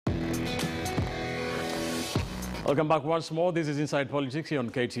Welcome back once more. This is Inside Politics here on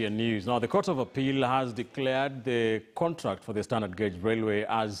KTN News. Now, the Court of Appeal has declared the contract for the standard gauge railway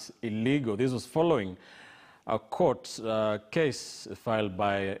as illegal. This was following a court case filed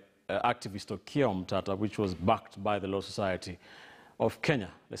by activist Okiya Omtata, which was backed by the Law Society of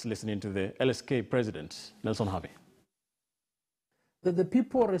Kenya. Let's listen into the LSK president, Nelson Harvey. That the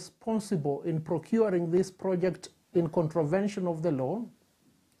people responsible in procuring this project in contravention of the law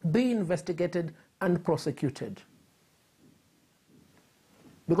be investigated and prosecuted.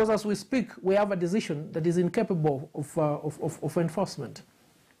 Because as we speak, we have a decision that is incapable of enforcement.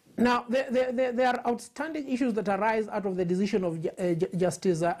 Now, there are outstanding issues that arise out of the decision of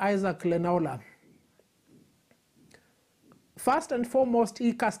Justice Isaac Lenaola. First and foremost,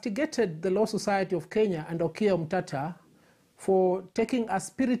 he castigated the Law Society of Kenya and Okiya Omtata for taking a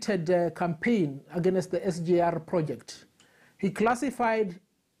spirited campaign against the SGR project. He classified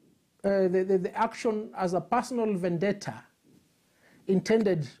the action as a personal vendetta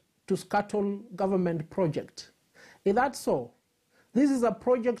intended to scuttle government project. Is that so? This is a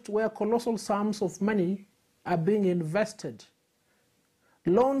project where colossal sums of money are being invested.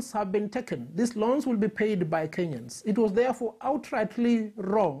 Loans have been taken. These loans will be paid by Kenyans. It was therefore outrightly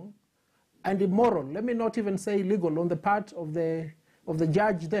wrong and immoral, let me not even say illegal, on the part of the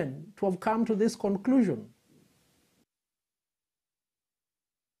judge then to have come to this conclusion.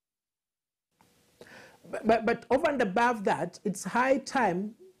 But over and above that, it's high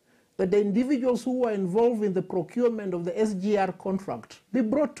time that the individuals who were involved in the procurement of the SGR contract be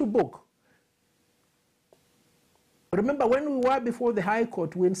brought to book. Remember, when we were before the High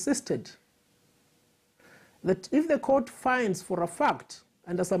Court, we insisted that if the court finds for a fact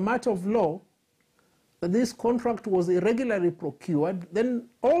and as a matter of law that this contract was irregularly procured, then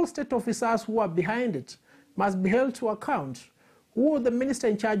all state officers who are behind it must be held to account. Who was the minister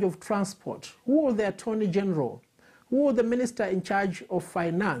in charge of transport? Who was the attorney general? Who was the minister in charge of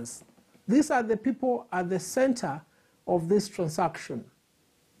finance? These are the people at the center of this transaction.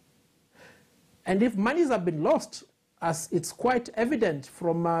 And if monies have been lost, as it's quite evident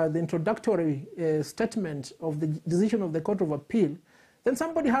from the introductory statement of the decision of the Court of Appeal, then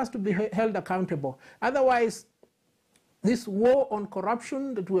somebody has to be held accountable. Otherwise, this war on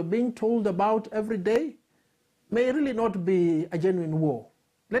corruption that we're being told about every day may really not be a genuine war.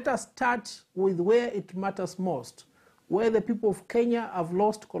 Let us start with where it matters most, where the people of Kenya have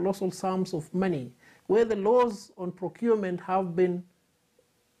lost colossal sums of money, where the laws on procurement have been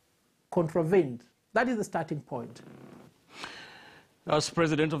contravened. That is the starting point. As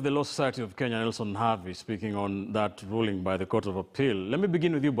President of the Law Society of Kenya, Nelson Harvey, speaking on that ruling by the Court of Appeal, let me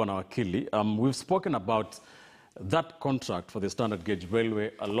begin with you, Bwana Wakili. We've spoken about that contract for the standard gauge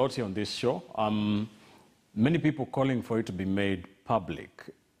railway a lot here on this show. Many people calling for it to be made public.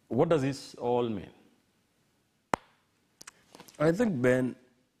 What does this all mean? I think, Ben,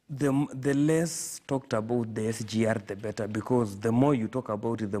 the less talked about the SGR, the better, because the more you talk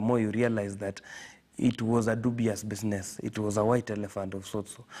about it, the more you realize that it was a dubious business. It was a white elephant of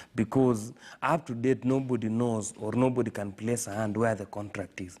sorts. Because up to date, nobody knows or nobody can place a hand where the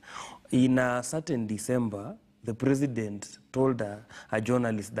contract is. In a certain December, the president told a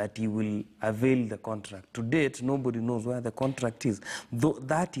journalist that he will avail the contract. To date, nobody knows where the contract is. Though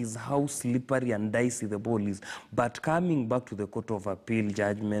that is how slippery and dicey the ball is. But coming back to the Court of Appeal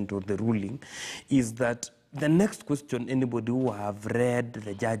judgment or the ruling, is that the next question anybody who have read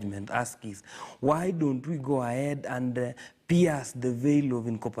the judgment asks is, why don't we go ahead and pierce the veil of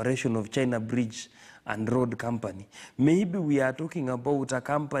incorporation of China Bridge and Road Company? Maybe we are talking about a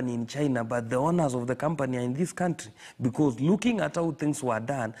company in China, but the owners of the company are in this country. Because looking at how things were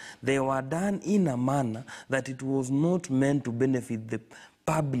done, they were done in a manner that it was not meant to benefit the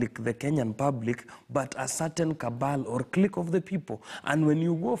public, the Kenyan public, but a certain cabal or clique of the people. And when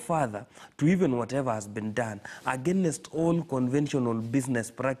you go further to even whatever has been done, against all conventional business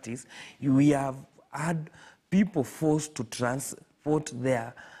practice, we have had people forced to transport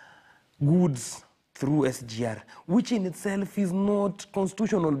their goods through SGR, which in itself is not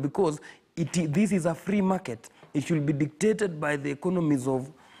constitutional because this is a free market. It should be dictated by the economies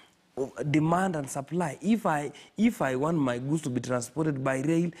of demand and supply. If I want my goods to be transported by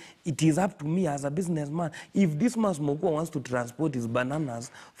rail, it is up to me as a businessman. If this Mokwa wants to transport his bananas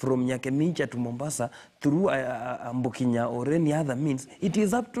from Nyakemincha to Mombasa through Mbokinya or any other means, it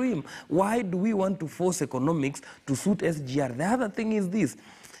is up to him. Why do we want to force economics to suit SGR? The other thing is this.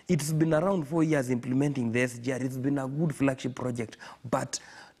 It's been around 4 years implementing the SGR. It's been a good flagship project. But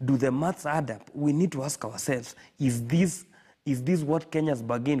do the maths add up? We need to ask ourselves, is this what Kenya's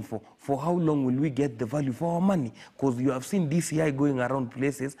bargained for for how long will we get the value for our money? Because you have seen DCI going around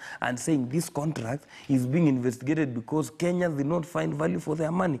places and saying this contract is being investigated because Kenyans did not find value for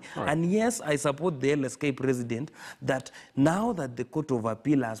their money. Right. And yes, I support the LSK president that now that the Court of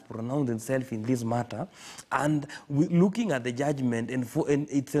Appeal has pronounced itself in this matter, and looking at the judgment and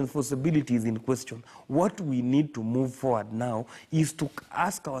its enforceability is in question, what we need to move forward now is to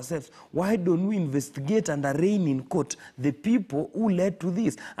ask ourselves, why don't we investigate and arraign in court the people who led to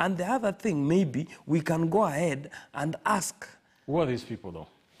this? And the other thing, maybe we can go ahead and ask. Who are these people, though?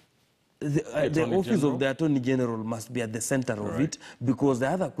 The office of the Attorney General must be at the center of it, because the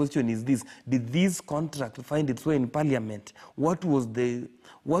other question is this: did this contract find its way in Parliament? What was the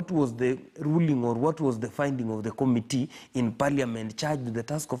ruling, or what was the finding of the committee in Parliament charged with the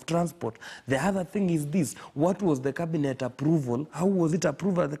task of transport? The other thing is this: what was the cabinet approval? How was it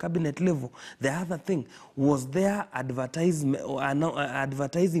approved at the cabinet level? The other thing, was there advertising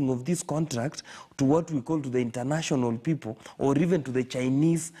of this contract to what we call to the international people, or even to the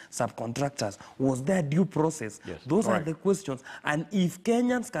Chinese subcontractors? Was there due process? Yes. Those are the questions. And if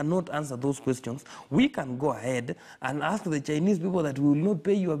Kenyans cannot answer those questions, we can go ahead and ask the Chinese people that we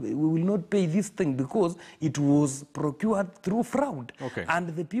will not pay this thing because it was procured through fraud. Okay.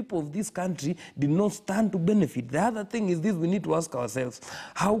 And the people of this country did not stand to benefit. The other thing is this: we need to ask ourselves,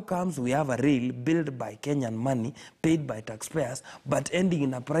 how comes we have a rail built by Kenyan money, paid by taxpayers, but ending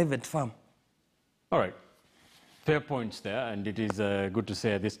in a private farm? All right. Fair points there, and it is good to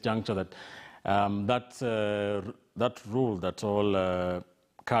say at this juncture that that rule that all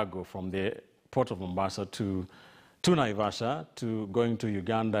cargo from the port of Mombasa to Naivasha, to going to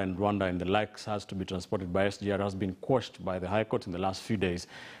Uganda and Rwanda and the likes, has to be transported by SGR, has been quashed by the High Court in the last few days.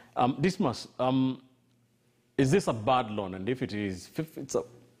 Is this a bad loan? And if it is, it's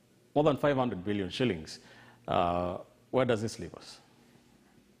more than 500 billion shillings, where does this leave us?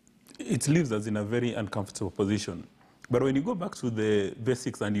 It leaves us in a very uncomfortable position. But when you go back to the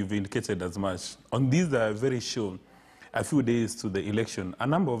basics, and you've indicated as much, on these very show, a few days to the election, a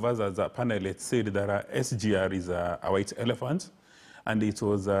number of us as a panelists said that SGR is a white elephant, and it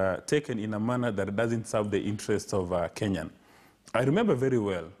was taken in a manner that doesn't serve the interests of Kenyan. I recall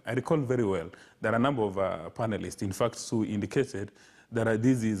very well, that a number of panelists, in fact, who indicated that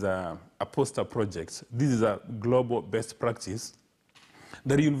this is a poster project. This is a global best practice.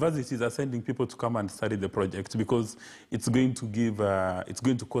 The universities are sending people to come and study the project because it's going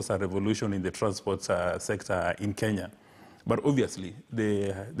to cause a revolution in the transport sector in Kenya. But obviously,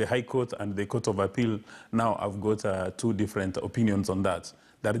 the High Court and the Court of Appeal now have got two different opinions on that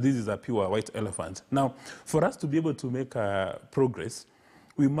this is a pure white elephant. Now, for us to be able to make progress,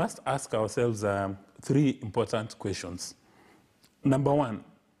 we must ask ourselves three important questions. Number one,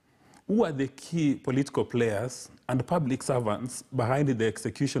 who are the key political players and public servants behind the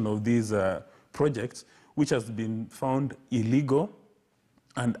execution of these projects, which has been found illegal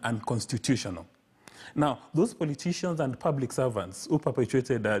and unconstitutional? Now, those politicians and public servants who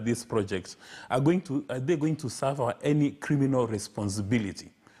perpetuated these projects, are they going to suffer any criminal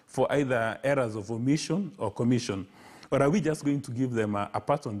responsibility for either errors of omission or commission? Or are we just going to give them a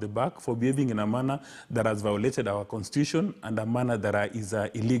pat on the back for behaving in a manner that has violated our constitution and a manner that is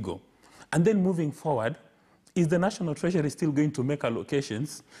illegal? And then moving forward, is the National Treasury still going to make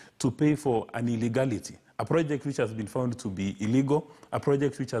allocations to pay for an illegality? A project which has been found to be illegal, a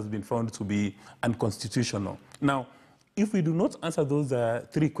project which has been found to be unconstitutional. Now, if we do not answer those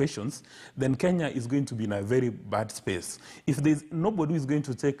three questions, then Kenya is going to be in a very bad space. If there's nobody who is going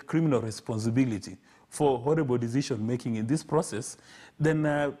to take criminal responsibility for horrible decision-making in this process, then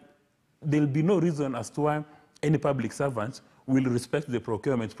there'll be no reason as to why any public servant will respect the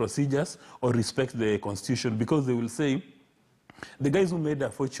procurement procedures or respect the constitution, because they will say, the guys who made a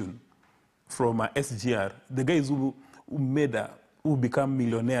fortune from SGR, the guys who become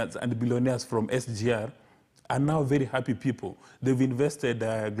millionaires and billionaires from SGR are now very happy people. They've invested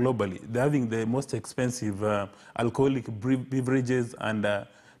globally. They're having the most expensive alcoholic beverages and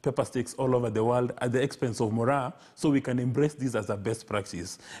pepper sticks all over the world at the expense of morale, so we can embrace this as a best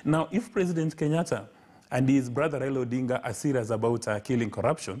practice. Now, if President Kenyatta and his brother Raila Odinga are serious about killing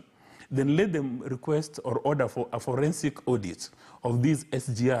corruption, then let them request or order for a forensic audit of this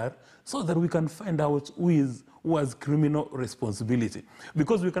SGR so that we can find out who has criminal responsibility.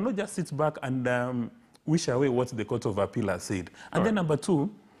 Because we cannot just sit back and wish away what the Court of Appeal has said. And then number two,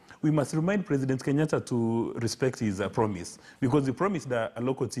 we must remind President Kenyatta to respect his promise, because he promised a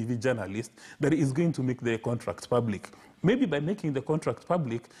local TV journalist that he is going to make the contract public. Maybe by making the contract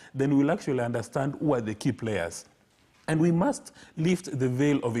public, then we'll actually understand who are the key players. And we must lift the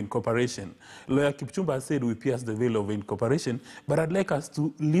veil of incorporation. Lawyer Kipchumba said we pierce the veil of incorporation, but I'd like us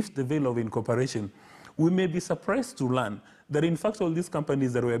to lift the veil of incorporation. We may be surprised to learn that in fact all these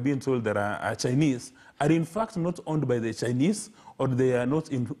companies that we are being told that are Chinese are in fact not owned by the Chinese, or they are not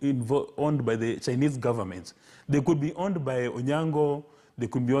owned by the Chinese government. They could be owned by Onyango, they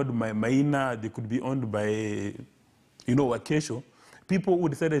could be owned by Maina, they could be owned by, Wakesho. People who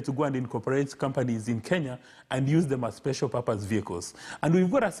decided to go and incorporate companies in Kenya and use them as special purpose vehicles. And we've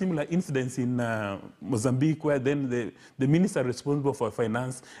got a similar incident in Mozambique, where then the minister responsible for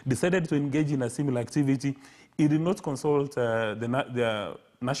finance decided to engage in a similar activity. He did not consult the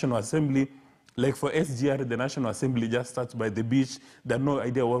National Assembly. Like for SGR, the National Assembly just sat by the beach. They had no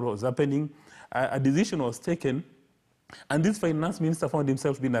idea what was happening. A decision was taken, and this finance minister found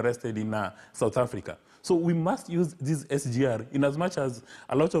himself being arrested in South Africa. So we must use this SGR in as much as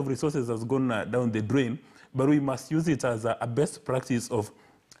a lot of resources has gone down the drain, but we must use it as a best practice of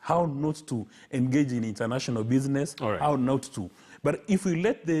how not to engage in international business, how not to. But if we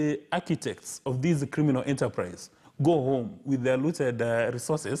let the architects of this criminal enterprise go home with their looted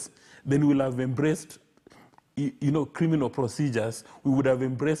resources, then we'll have embraced criminal procedures. We would have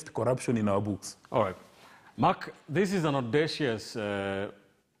embraced corruption in our books. All right. Mark, this is an audacious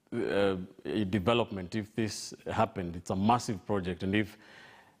development. If this happened, it's a massive project, and if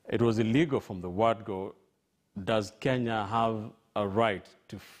it was illegal from the word go, does Kenya have a right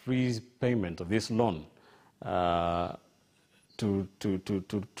to freeze payment of this loan to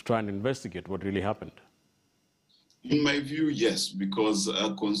try and investigate what really happened? In my view, yes, because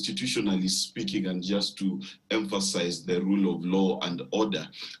constitutionally speaking, and just to emphasize the rule of law and order,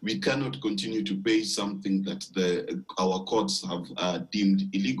 we cannot continue to pay something that our courts have deemed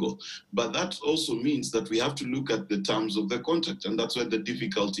illegal. But that also means that we have to look at the terms of the contract, and that's where the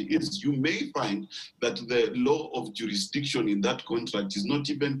difficulty is. You may find that the law of jurisdiction in that contract is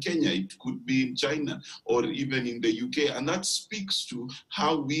not even Kenya. It could be in China or even in the UK, and that speaks to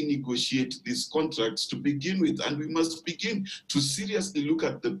how we negotiate these contracts to begin with. And we must begin to seriously look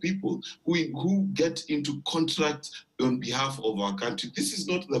at the people who get into contracts on behalf of our country. This is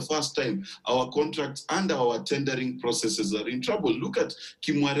not the first time our contracts and our tendering processes are in trouble. Look at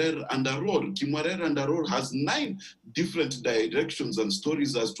Kimwarer and Aror. Kimwarer and Aror has 9 different directions and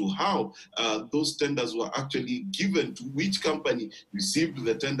stories as to how those tenders were actually given, to which company received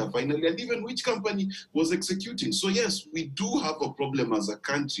the tender finally, and even which company was executing. So yes, we do have a problem as a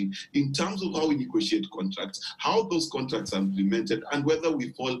country in terms of how we negotiate contracts, how those contracts are implemented, and whether we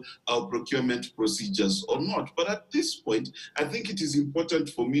follow our procurement procedures or not. But at this point, I think it is important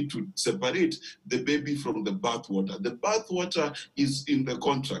for me to separate the baby from the bathwater. The bathwater is in the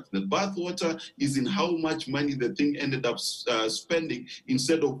contract. The bathwater is in how much money the thing ended up spending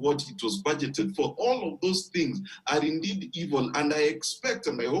instead of what it was budgeted for. All of those things are indeed evil, and I expect,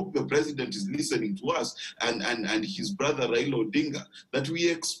 and I hope the president is listening to us and his brother Raila Odinga, that we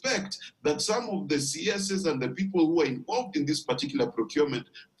expect that some of the CSs and the people who are involved in this particular procurement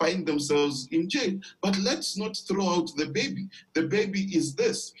find themselves in jail. But let's not throw out the baby. The baby is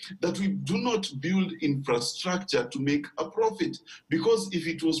this, that we do not build infrastructure to make a profit. Because if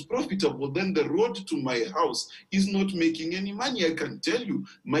it was profitable, then the road to my house is not making any money. I can tell you,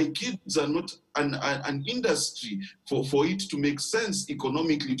 my kids are not an industry for it to make sense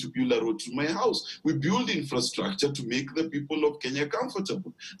economically to build a road to my house. We build infrastructure to make the people of Kenya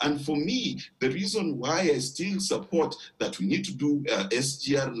comfortable. And for me, the reason why I still support that we need to do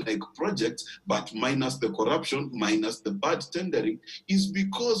SGR-like projects, but minus the corruption, minus the bad tendering, is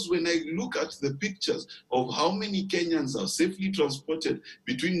because when I look at the pictures of how many Kenyans are safely transported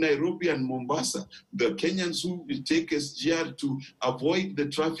between Nairobi and Mombasa, the Kenyans who will take SGR to avoid the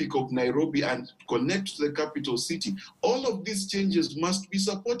traffic of Nairobi and connect to the capital city, all of these changes must be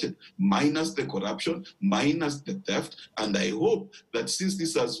supported, minus the corruption, minus the theft. And I hope that since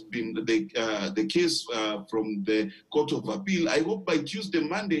this has been the case from the Court of Appeal, I hope by Tuesday,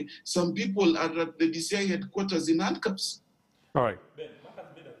 Monday, some people are at the DCI headquarters in handcuffs. All right. Ben, Mark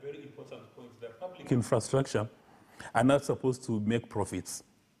has made a very important point that public infrastructure are not supposed to make profits.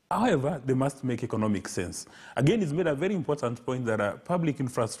 However, they must make economic sense. Again, he's made a very important point that public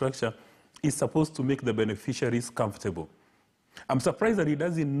infrastructure is supposed to make the beneficiaries comfortable. I'm surprised that he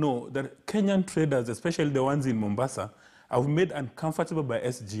doesn't know that Kenyan traders, especially the ones in Mombasa, have made uncomfortable by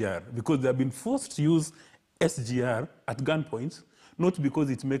SGR because they have been forced to use SGR at gunpoint, not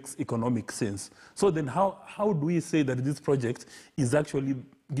because it makes economic sense. So then how do we say that this project is actually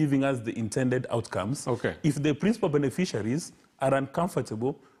giving us the intended outcomes if the principal beneficiaries are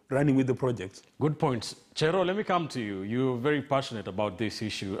uncomfortable running with the project? Good points. Chero, let me come to you. You're very passionate about this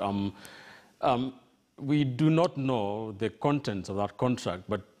issue. we do not know the contents of that contract,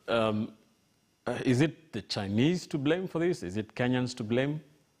 but is it the Chinese to blame for this? Is it Kenyans to blame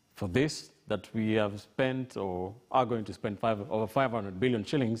for this, that we have spent or are going to spend over 500 billion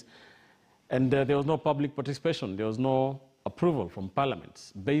shillings, and there was no public participation, there was no approval from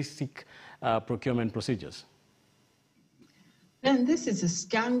parliaments, basic procurement procedures? And this is a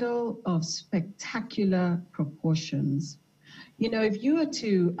scandal of spectacular proportions. You know, if you were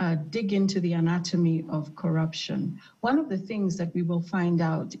to dig into the anatomy of corruption, one of the things that we will find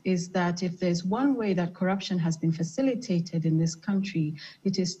out is that if there's one way that corruption has been facilitated in this country,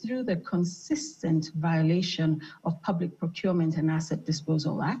 it is through the consistent violation of Public Procurement and Asset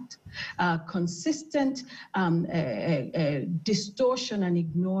Disposal Act, consistent distortion and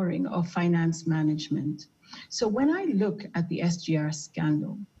ignoring of finance management. So when I look at the SGR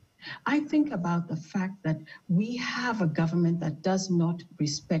scandal, I think about the fact that we have a government that does not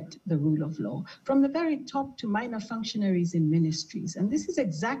respect the rule of law, from the very top to minor functionaries in ministries. And this is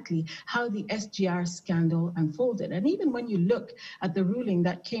exactly how the SGR scandal unfolded. And even when you look at the ruling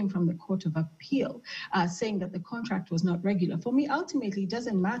that came from the Court of Appeal, saying that the contract was not regular, for me, ultimately, it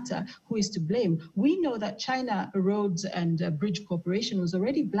doesn't matter who is to blame. We know that China Roads and Bridge Corporation was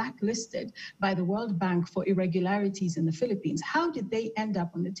already blacklisted by the World Bank for irregularities in the Philippines. How did they end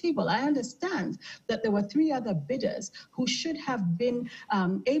up on the table? I understand that there were 3 other bidders who should have been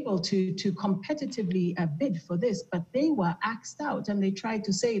able to competitively bid for this, but they were axed out, and they tried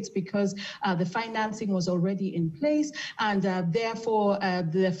to say it's because the financing was already in place, and therefore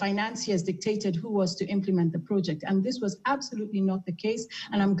the financiers dictated who was to implement the project. And this was absolutely not the case,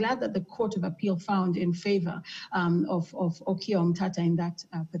 and I'm glad that the Court of Appeal found in favor of Okiya Omtata in that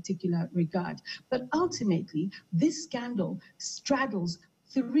particular regard. But ultimately, this scandal straddles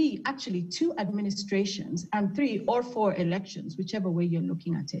 2 administrations and 3 or 4 elections, whichever way you're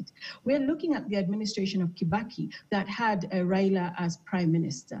looking at it. We're looking at the administration of Kibaki that had Raila as prime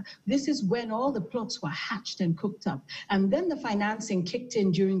minister. This is when all the plots were hatched and cooked up. And then the financing kicked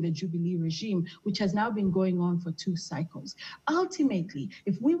in during the Jubilee regime, which has now been going on for 2 cycles. Ultimately,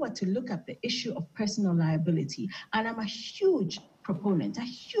 if we were to look at the issue of personal liability, and I'm a huge proponent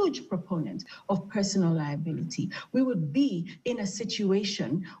of personal liability, we would be in a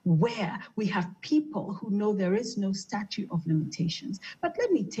situation where we have people who know there is no statute of limitations. But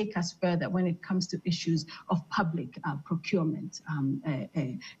let me take us further when it comes to issues of public procurement,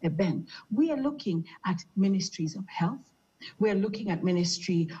 Ben. We are looking at ministries of health. We're looking at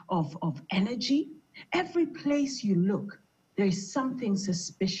Ministry of Energy. Every place you look, there is something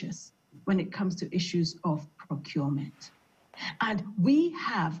suspicious when it comes to issues of procurement. And we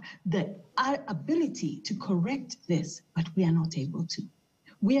have the ability to correct this, but we are not able to.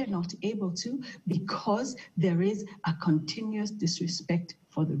 We are not able to because there is a continuous disrespect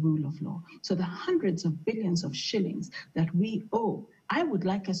for the rule of law. So the hundreds of billions of shillings that we owe, I would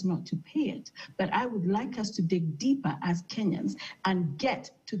like us not to pay it, but I would like us to dig deeper as Kenyans and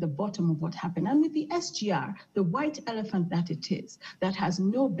get to the bottom of what happened. And with the SGR, the white elephant that it is, that has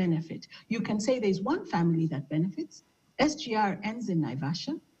no benefit, you can say there's one family that benefits. SGR ends in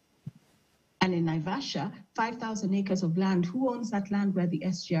Naivasha, and in Naivasha, 5,000 acres of land. Who owns that land where the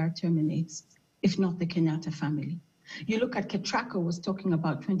SGR terminates, if not the Kenyatta family? You look at Ketraco was talking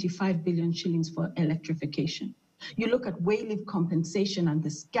about 25 billion shillings for electrification. You look at wayleave compensation and the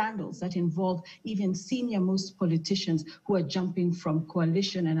scandals that involve even senior-most politicians who are jumping from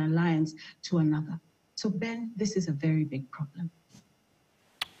coalition and alliance to another. So, Ben, this is a very big problem.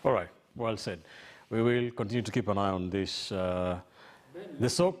 All right, well said. We will continue to keep an eye on this.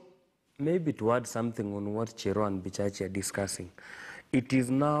 Maybe to add something on what Chero and Bichachi are discussing, it is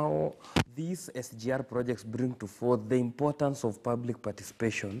now these SGR projects bring to forth the importance of public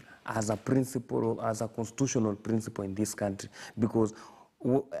participation as a principle, as a constitutional principle in this country, because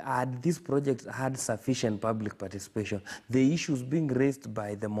had these projects had sufficient public participation, the issues being raised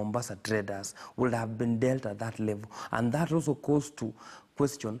by the Mombasa traders would have been dealt at that level. And that also caused to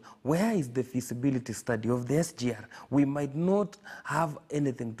question, where is the feasibility study of the SGR? We might not have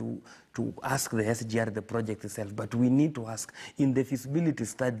anything to ask the SGR, the project itself, but we need to ask in the feasibility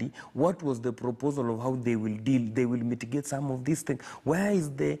study, what was the proposal of how they will deal, they will mitigate some of these things? Where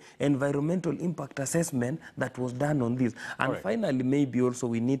is the environmental impact assessment that was done on this? And finally, maybe also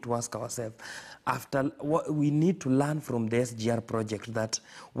we need to ask ourselves, after what we need to learn from the SGR project, that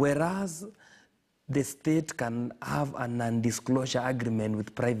whereas the state can have a non-disclosure agreement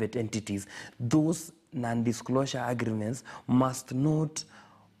with private entities, those non-disclosure agreements must not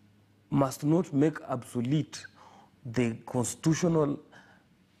make obsolete the constitutional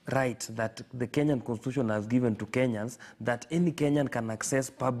right that the Kenyan Constitution has given to Kenyans, that any Kenyan can access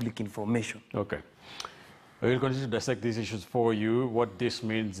public information. Okay. We'll continue to dissect these issues for you, what this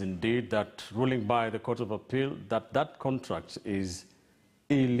means indeed, that ruling by the Court of Appeal, that contract is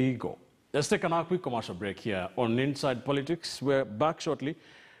illegal. Let's take a quick commercial break here on Inside Politics. We're back shortly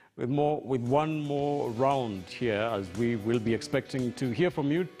with one more round here, as we will be expecting to hear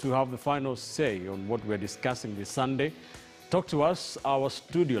from you to have the final say on what we're discussing this Sunday. Talk to us. Our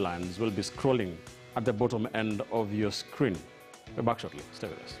studio lines will be scrolling at the bottom end of your screen. We're back shortly. Stay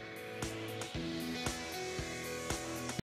with us.